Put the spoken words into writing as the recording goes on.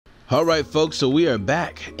All right, folks, so we are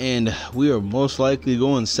back, and we are most likely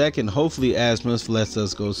going second. Hopefully Asmus lets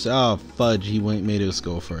us go. Oh, fudge, he made us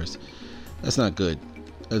go first. That's not good.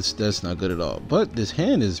 That's not good at all. But this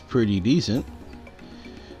hand is pretty decent.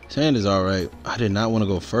 This hand is all right. I did not want to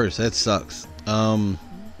go first. That sucks. Well,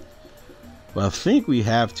 I think we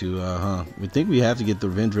have to, we think we have to get the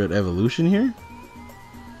Vendread evolution here.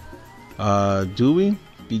 Do we?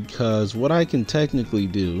 Because what I can technically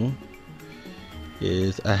do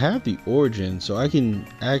is I have the origin, so I can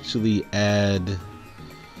actually add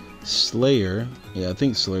Slayer. Yeah, I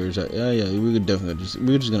think Slayer's. Yeah, we're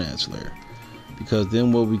just gonna add Slayer, because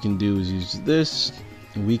then what we can do is use this,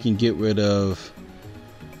 and we can get rid of.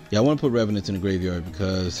 Yeah, I want to put Revenants in the graveyard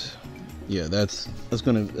because, yeah, that's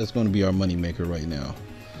gonna be our money maker right now.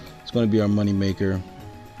 It's gonna be our money maker.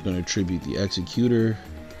 Gonna tribute the Executor.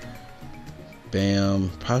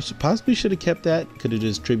 Bam. Possibly should have kept that. Could have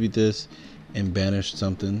just tribute this and banished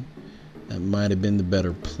something. That might have been the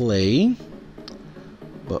better play.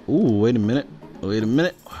 But ooh, wait a minute.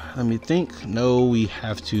 Let me think. No, we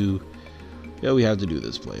have to. Yeah, we have to do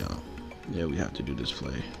this play, huh? Yeah, we have to do this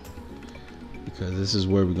play, because this is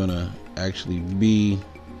where we're gonna actually be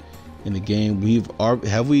in the game.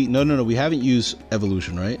 No, we haven't used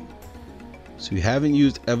evolution, right? So we haven't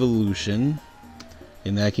used evolution,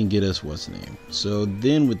 and that can get us what's the name. So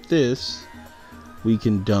then with this, we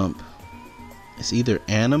can dump. It's either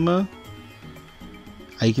Anima.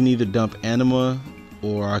 I can either dump Anima,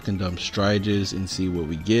 or I can dump Striges and see what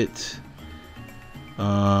we get.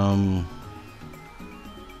 You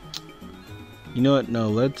know what? No,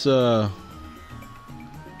 let's dump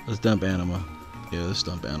Anima. Yeah, let's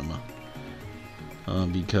dump Anima.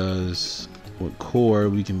 Because with core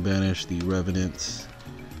we can banish the Revenants,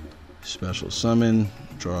 special summon,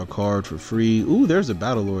 draw a card for free. Ooh, there's a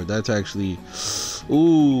Battle Lord. That's actually.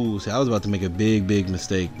 Ooh, see, I was about to make a big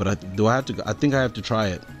mistake, but I think I have to try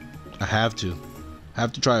it. I have to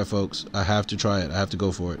try it, folks. I have to try it. I have to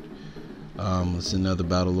go for it. It's another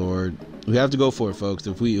Battle Lord. We have to go for it, folks.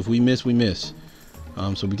 If we miss, we miss.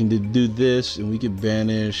 So we can do this, and we can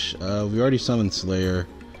banish. We already summoned Slayer.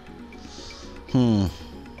 Do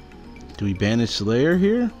we banish Slayer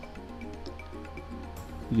here?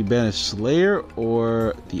 We can banish Slayer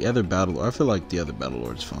or the other Battle Lord. I feel like the other Battle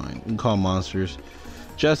Lord's fine. We can call monsters,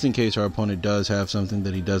 just in case our opponent does have something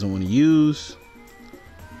that he doesn't want to use.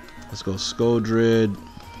 Let's go Scoldred.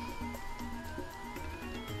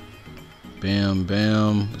 Bam,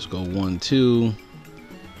 bam. Let's go 1-2.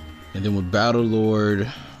 And then with Battle Lord,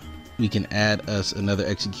 we can add us another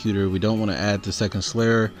Executor. We don't want to add the second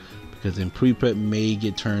Slayer, because then pre-prep may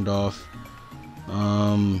get turned off.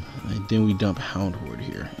 And then we dump Hound Horde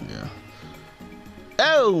here. Yeah.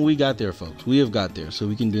 Oh, we got there, folks. We have got there. So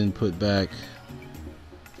we can then put back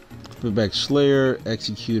Slayer,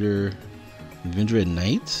 Executor, Vendread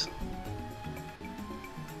Knights.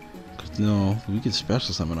 No, we could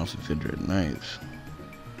special summon off of Vendread Knights.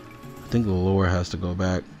 I think the lore has to go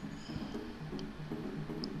back.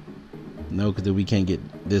 No, because then we can't get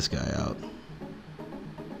this guy out.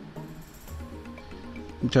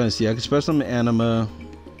 I'm trying to see. I can special summon Anima,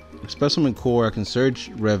 special summon Core. I can search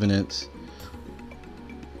Revenants.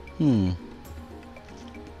 I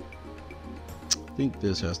think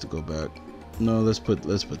this has to go back. No, let's put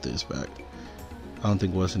this back. I don't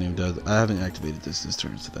think what's the name does. I haven't activated this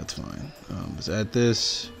turn, so that's fine. Let's add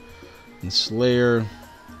this and Slayer,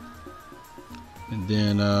 and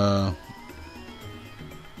then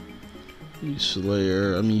use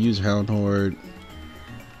Slayer. I mean, use Hound Horde.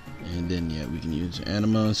 And then yeah, we can use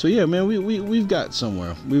Anima. So yeah, man, we've got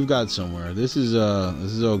somewhere. This is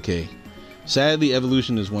okay. Sadly,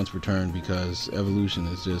 evolution is once per turn, because evolution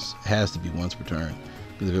has to be once per turn.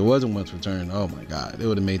 Because if it wasn't once per turn, oh my god, it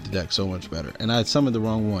would have made the deck so much better. And I summoned the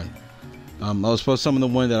wrong one. I was supposed to summon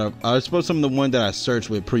the one that I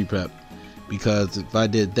searched with pre-prep, because if I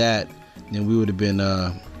did that, then we would have been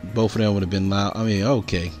both of them would have been loud. I mean,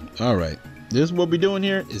 okay, all right. This is what we're doing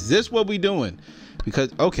here. Is this what we're doing?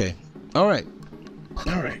 Because okay, all right,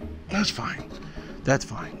 that's fine.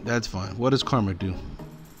 What does karma do?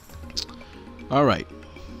 All right,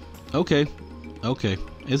 okay,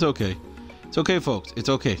 it's okay, folks. It's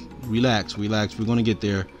okay. Relax. We're gonna get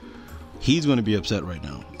there. He's gonna be upset right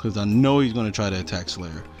now, because I know he's gonna try to attack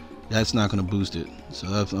Slayer. That's not gonna boost it, so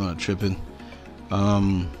that's not tripping.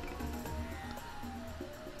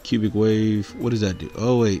 Cubic Wave. What does that do?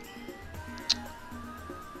 Oh wait.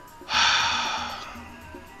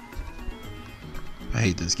 I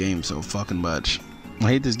hate this game so fucking much. I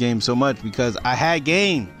hate this game so much because I had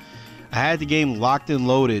the game locked and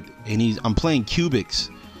loaded, and I'm playing Cubics.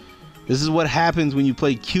 This is what happens when you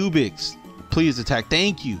play Cubics. Please attack.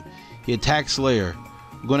 Thank you. He attacked Slayer.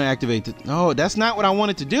 I'm going to activate the... No, that's not what I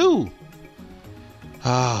wanted to do.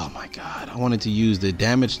 Oh my god. I wanted to use the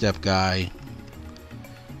damage step guy.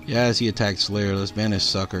 Yes, he attacked Slayer. Let's banish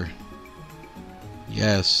Sucker.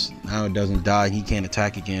 Yes. Now it doesn't die. He can't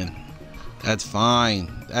attack again. That's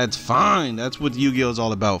fine. That's fine. That's what Yu-Gi-Oh is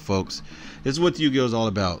all about, folks. This is what Yu-Gi-Oh is all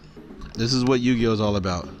about. This is what Yu-Gi-Oh is all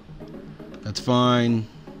about. That's fine.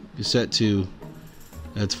 You set 2.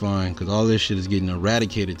 That's fine, because all this shit is getting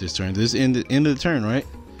eradicated this turn. This is end of the turn, right?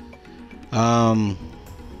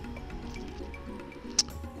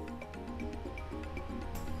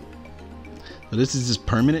 So this is just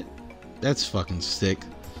permanent. That's fucking sick,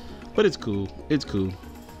 but it's cool. It's cool.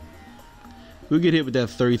 We get hit with that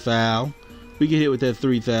 3,000. We get hit with that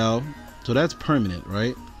 3,000. So that's permanent,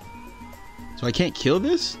 right? So I can't kill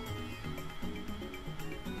this?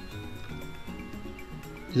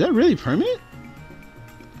 Is that really permanent?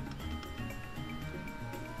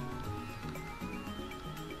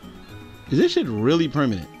 Is this shit really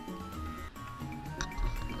permanent?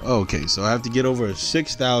 Okay, so I have to get over a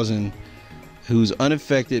 6,000 who's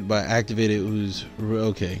unaffected by activated, who's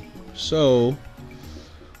okay. So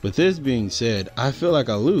with this being said, I feel like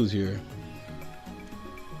I lose here.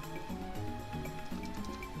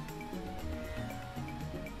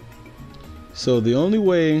 So the only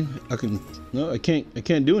way I can, no, I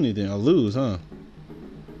can't do anything. I'll lose, huh?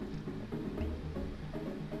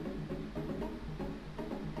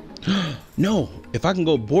 No, if I can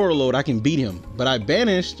go Borreload, I can beat him. But I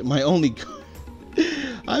banished my only.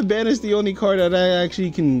 I banished the only card that I actually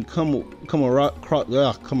can come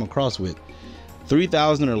across with.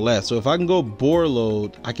 3,000 or less. So if I can go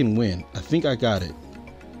Borreload, I can win. I think I got it.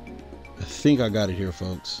 I think I got it here,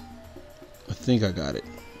 folks. I think I got it.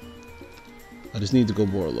 I just need to go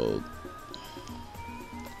Borreload.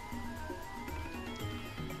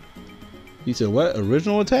 He said what?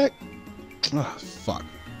 Original attack? Ah, fuck.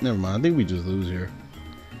 Never mind. I think we just lose here.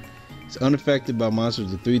 It's unaffected by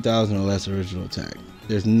monsters with 3,000 or less original attack.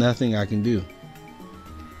 There's nothing I can do.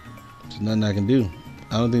 There's nothing I can do.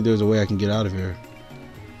 I don't think there's a way I can get out of here.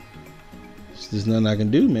 There's nothing I can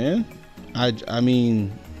do, man. I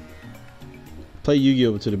mean, play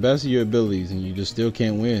Yu-Gi-Oh to the best of your abilities and you just still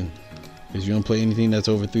can't win. Because you don't play anything that's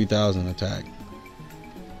over 3,000 attack.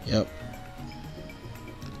 Yep.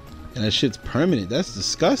 And that shit's permanent. That's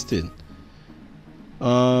disgusting.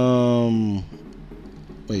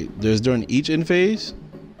 Wait, there's during each end phase?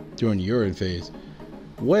 During your end phase.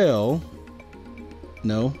 Well,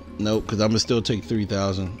 no, because I'm gonna still take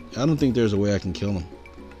 3,000. I don't think there's a way I can kill him.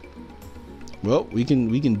 Well, we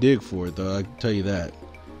can dig for it though, I can tell you that.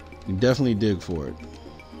 We can definitely dig for it.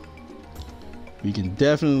 We can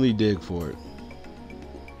definitely dig for it.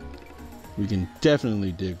 We can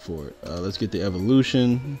definitely dig for it. Let's get the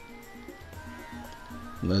evolution.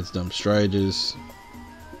 Let's dump strategist.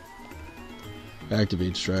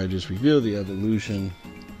 Activate strategist. Reveal the evolution.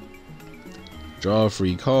 Draw a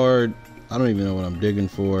free card. I don't even know what I'm digging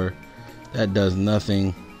for. That does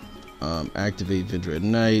nothing. Activate Vendreads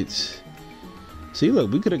Knights. See,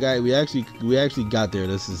 look, we could have got. We actually got there.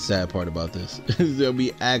 This is the sad part about this.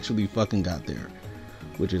 We actually fucking got there,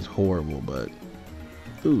 which is horrible. But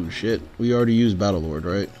ooh, shit. We already used Battlelord,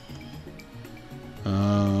 right?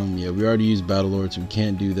 Yeah, we already used Battlelord, so we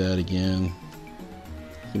can't do that again.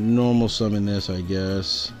 Normal summon this, I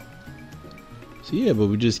guess. So yeah, but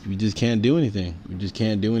we just can't do anything. We just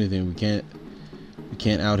can't do anything. We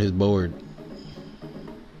can't out his board.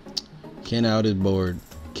 Can't out his board.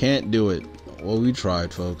 Can't do it. Well, we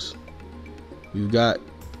tried, folks. We've got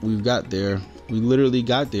there. We literally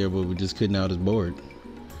got there, but we just couldn't out his board.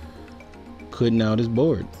 Couldn't out his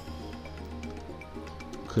board.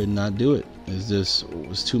 Could not do it. It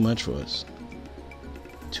was too much for us.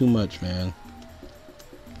 Too much, man.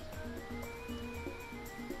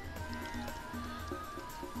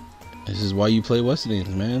 This is why you play what's the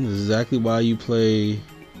name, man. This is exactly why you play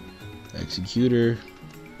Executor.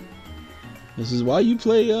 This is why you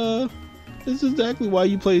play this is exactly why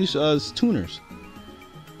you play tuners.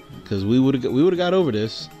 Because we would have got over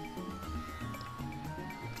this.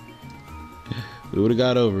 We would have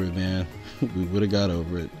got over it, man. We would have got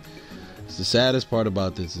over it. It's the saddest part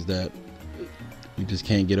about this is that we just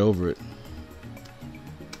can't get over it.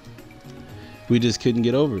 We just couldn't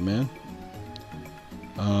get over it, man.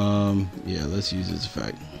 Yeah, let's use this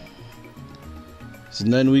effect. There's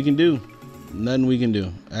nothing we can do. Nothing we can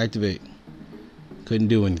do. Activate. Couldn't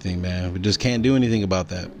do anything, man. We just can't do anything about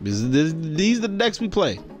that. These are the decks we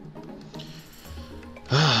play.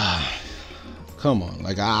 Come on,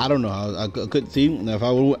 like I don't know. I could see if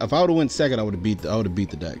I would have went second, I would have beat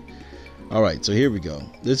the deck. All right, so here we go.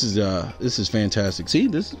 This is fantastic. See,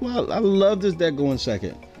 this is why I love this deck going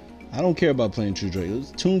second. I don't care about playing True Drake.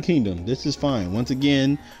 It's Toon Kingdom. This is fine. Once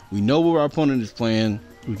again, we know what our opponent is playing.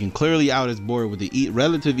 We can clearly out his board with the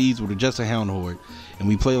relative ease with just a Hound Horde, and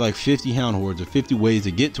we play like 50 Hound Hordes or 50 ways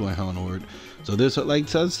to get to a Hound Horde. So this,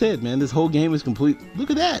 like I said, man, this whole game is complete. Look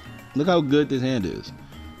at that. Look how good this hand is.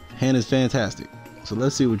 Hand is fantastic. So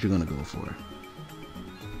let's see what you're gonna go for.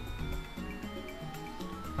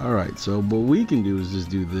 All right, so what we can do is just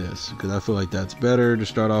do this because I feel like that's better to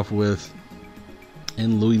start off with.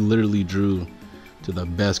 And Louis literally drew to the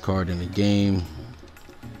best card in the game.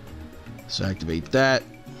 So activate that.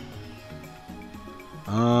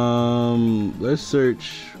 Let's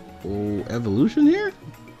search evolution here.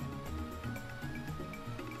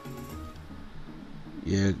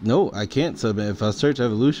 Yeah, no, I can't sub it. If I search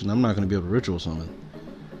evolution, I'm not going to be able to ritual summon.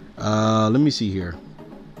 Let me see here.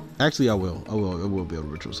 Actually, I will be able to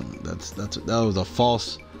ritual summon. That was a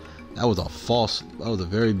false. That was a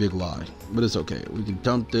very big lie, but it's okay. We can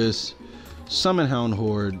dump this, summon Hound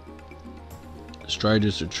Horde,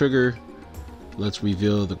 Strategist to trigger. Let's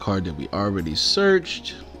reveal the card that we already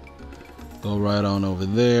searched. Go right on over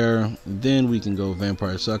there. Then we can go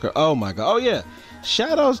Vampire Sucker. Oh my god. Oh yeah.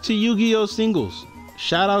 Shout outs to YuGiOh singles.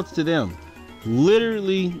 Shout outs to them.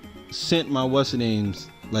 Literally sent my what's the names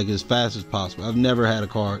like as fast as possible. I've never had a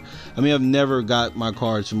card. I mean, I've never got my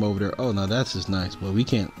cards from over there. Oh no, that's just nice. But we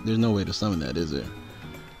can't. There's no way to summon that, is there?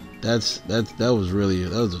 That was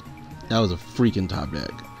a freaking top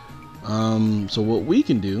deck. So what we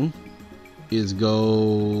can do is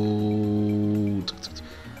go.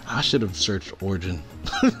 I should have searched Origin.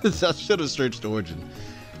 I should have searched Origin.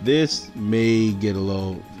 This may get a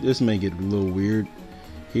little weird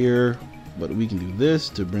here, but we can do this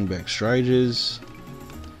to bring back Strategist.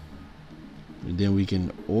 And then we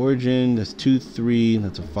can Origin. That's 2-3.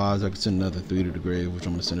 That's a 5. So I can send another 3 to the grave, which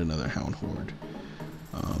I'm gonna send another Hound Horde.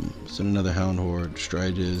 Send another Hound Horde,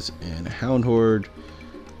 Strategist, and Hound Horde.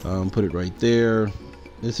 Put it right there.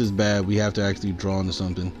 This is bad. We have to actually draw into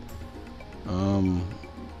something.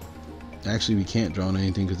 Actually, we can't draw on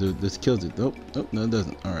anything because this kills it. Nope, no, it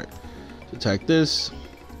doesn't. All right, so attack this.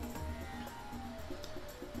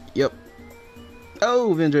 Yep.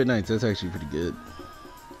 Oh, Vendreads Knights. That's actually pretty good.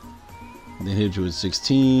 Then hit you with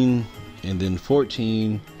 16 and then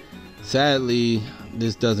 14. Sadly,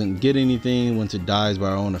 this doesn't get anything once it dies by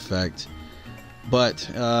our own effect, but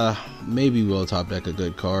maybe we'll top deck a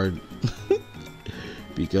good card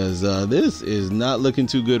because this is not looking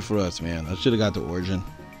too good for us, man. I should have got the Origin.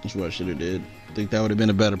 That's what I should have did. I think that would have been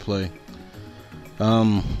a better play.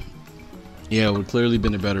 Yeah, it would clearly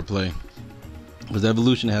been a better play because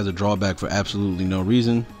evolution has a drawback for absolutely no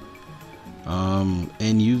reason.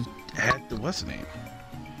 And you had the what's the name?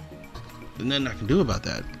 There's nothing I can do about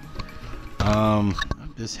that.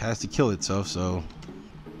 This has to kill itself, so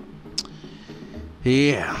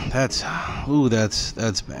yeah, that's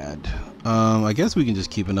bad. I guess we can just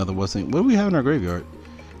keep another what's the name. What do we have in our graveyard?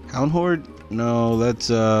 Hound Horde? No, let's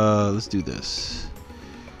do this.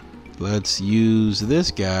 Let's use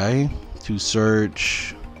this guy to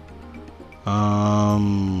search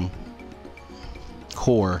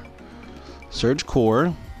core. Search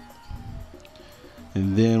core.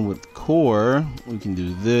 And then with core, we can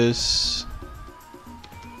do this.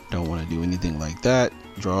 Don't want to do anything like that.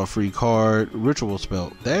 Draw a free card. Ritual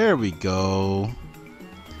spell. There we go.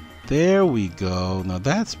 There we go. Now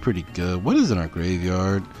that's pretty good. What is in our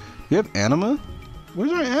graveyard? We have Anima?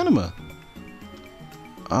 Where's our Anima?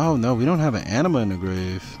 Oh no, we don't have an Anima in the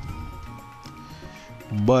grave.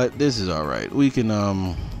 But this is alright. We can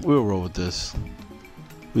we'll roll with this.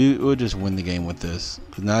 We'll just win the game with this.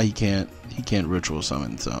 Cause now he can't ritual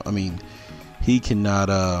summon. So I mean he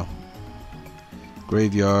cannot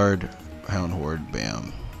graveyard, Hound Horde,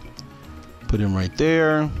 bam. Put him right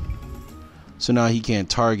there. So now he can't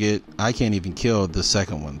target. I can't even kill the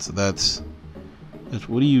second one. So that's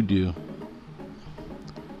what do you do?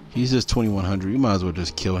 He's just 2100. You might as well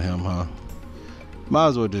just kill him, huh? Might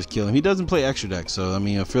as well just kill him. He doesn't play extra deck, so I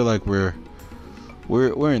mean I feel like we're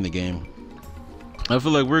in the game. I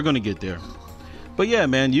feel like we're gonna get there. But yeah,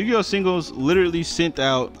 man, YuGiOh singles literally sent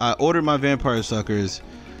out. I ordered my Vampire Suckers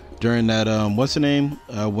during that what's the name?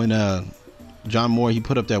 When John Moore, he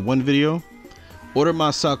put up that one video. Ordered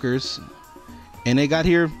my suckers and they got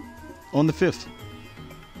here on the 5th.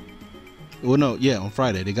 Well, no, yeah, on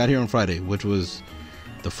Friday. They got here on Friday, which was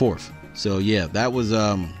the 4th. So yeah, that was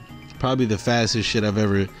probably the fastest shit I've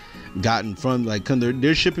ever gotten from, like,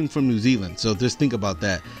 they're shipping from New Zealand. So just think about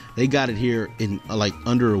that. They got it here in like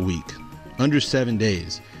under a week, under 7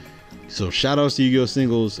 days. So shout outs to YuGiOh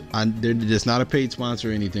singles. They're just not a paid sponsor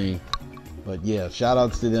or anything. But yeah, shout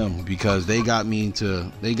outs to them because they got me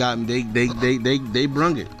into they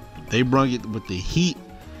brung it. They brung it with the heat.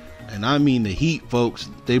 And I mean the heat, folks.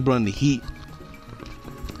 They brung the heat.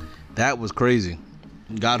 That was crazy.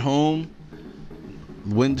 Got home,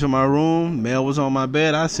 went to my room, mail was on my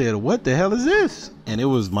bed. I said, what the hell is this? And it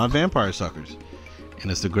was my vampire suckers. And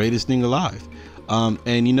it's the greatest thing alive.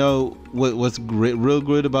 And you know what's real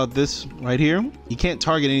good about this right here? You can't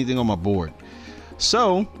target anything on my board.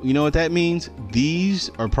 So you know what that means?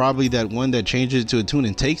 These are probably that one that changes it to a tune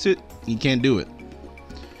and takes it. You can't do it.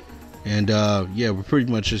 And yeah, we're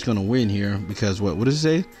pretty much just gonna win here because what does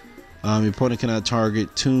it say? Your opponent cannot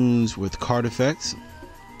target tunes with card effects.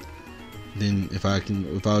 Then if I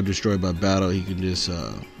was destroyed by battle, he can just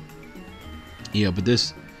yeah. But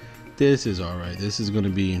this is all right. This is gonna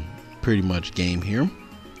be pretty much game here.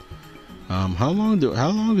 How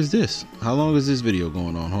long is this? How long is this video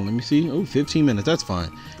going on? Hold on, let me see. Oh, 15 minutes. That's fine.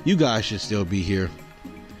 You guys should still be here.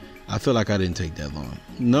 I feel like I didn't take that long.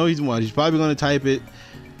 No, he's probably going to type it.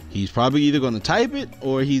 He's probably either going to type it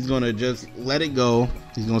or he's going to just let it go.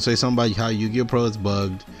 He's going to say something about how YuGiOh Pro is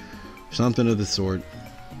bugged, something of the sort.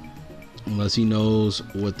 Unless he knows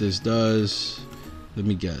what this does. Let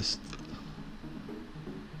me guess.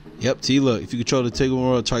 Yep, see, look, if you control the Tickle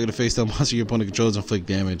World, target a face down monster your opponent controls, inflict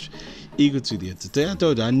damage equal to the entity. I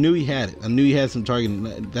told you, I knew he had it. I knew he had some targeting.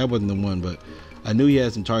 That wasn't the one, but I knew he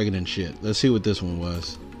had some targeting shit. Let's see what this one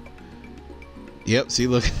was. Yep, see,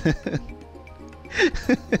 look.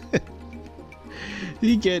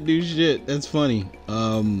 He can't do shit. That's funny.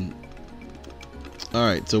 Alright,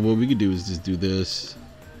 so what we could do is just do this.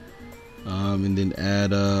 And then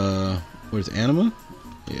add, where's Anima?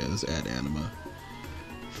 Yeah, let's add Anima.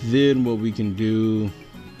 Then what we can do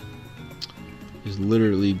is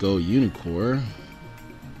literally go Unicorn.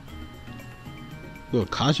 Go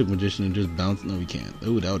Akashic Magician and just bounce. No, we can't.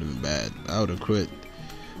 Oh, that would have been bad. I would have quit.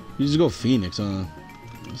 You just go Phoenix, huh?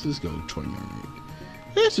 Let's just go Troy Mermaid.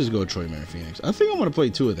 Let's just go Troy Mermaid Phoenix. I think I'm gonna play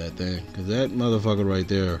 2 of that thing because that motherfucker right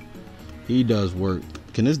there, he does work.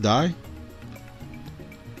 Can this die?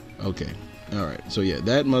 Okay. All right. So yeah,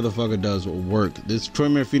 that motherfucker does work. This Troy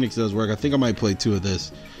Mermaid Phoenix does work. I think I might play 2 of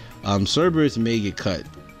this. Cerberus may get cut,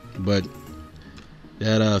 but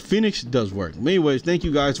that Phoenix does work. Anyways, thank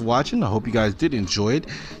you guys for watching. I hope you guys did enjoy it.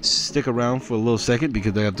 Stick around for a little second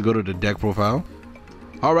because I have to go to the deck profile.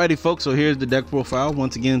 Alrighty, folks, so here's the deck profile.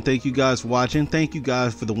 Once again, thank you guys for watching. Thank you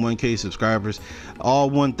guys for the 1K subscribers,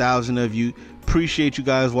 all 1,000 of you. Appreciate you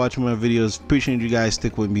guys watching my videos. Appreciate you guys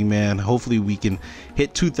stick with me, man. Hopefully we can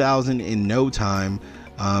hit 2,000 in no time.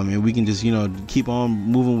 And we can just, you know, keep on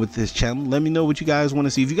moving with this channel. Let me know what you guys want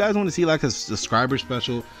to see. If you guys want to see like a subscriber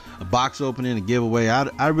special, a box opening, a giveaway,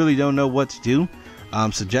 I really don't know what to do.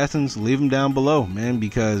 Suggestions, leave them down below, man,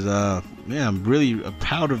 because man, I'm really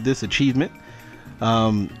proud of this achievement.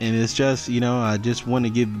 And it's just, you know, I just want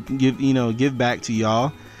to give back to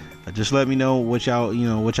y'all. Just let me know what y'all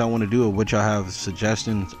want to do, or what y'all have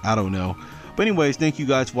suggestions. I don't know. But anyways, thank you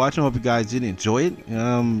guys for watching. Hope you guys did enjoy it.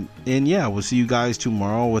 And yeah, we'll see you guys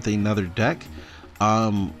tomorrow with another deck.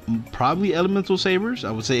 Probably Elemental Sabers.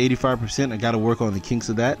 I would say 85%. I got to work on the kinks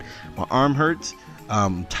of that. My arm hurts.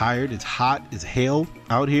 I'm tired. It's hot. It's hell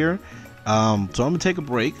out here. So I'm gonna take a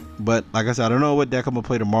break. But like I said, I don't know what deck I'm gonna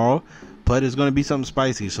play tomorrow, but it's gonna be something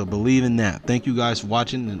spicy, so believe in that. Thank you guys for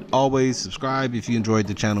watching, and always subscribe if you enjoyed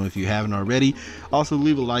the channel if you haven't already. Also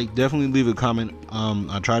leave a like, definitely leave a comment.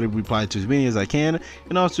 I try to reply to as many as I can,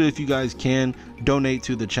 and also if you guys can donate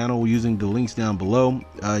to the channel using the links down below.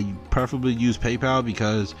 You preferably use PayPal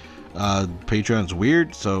because Patreon's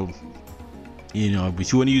weird, so you know,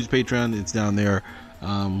 if you want to use Patreon, it's down there.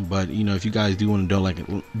 But you know, if you guys do want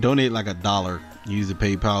to donate like $1, use the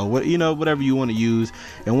PayPal, whatever you want to use.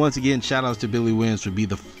 And once again, shout outs to Billy Wins for being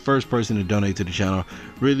the first person to donate to the channel.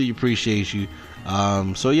 Really appreciate you.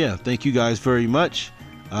 So yeah, thank you guys very much.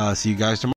 See you guys tomorrow.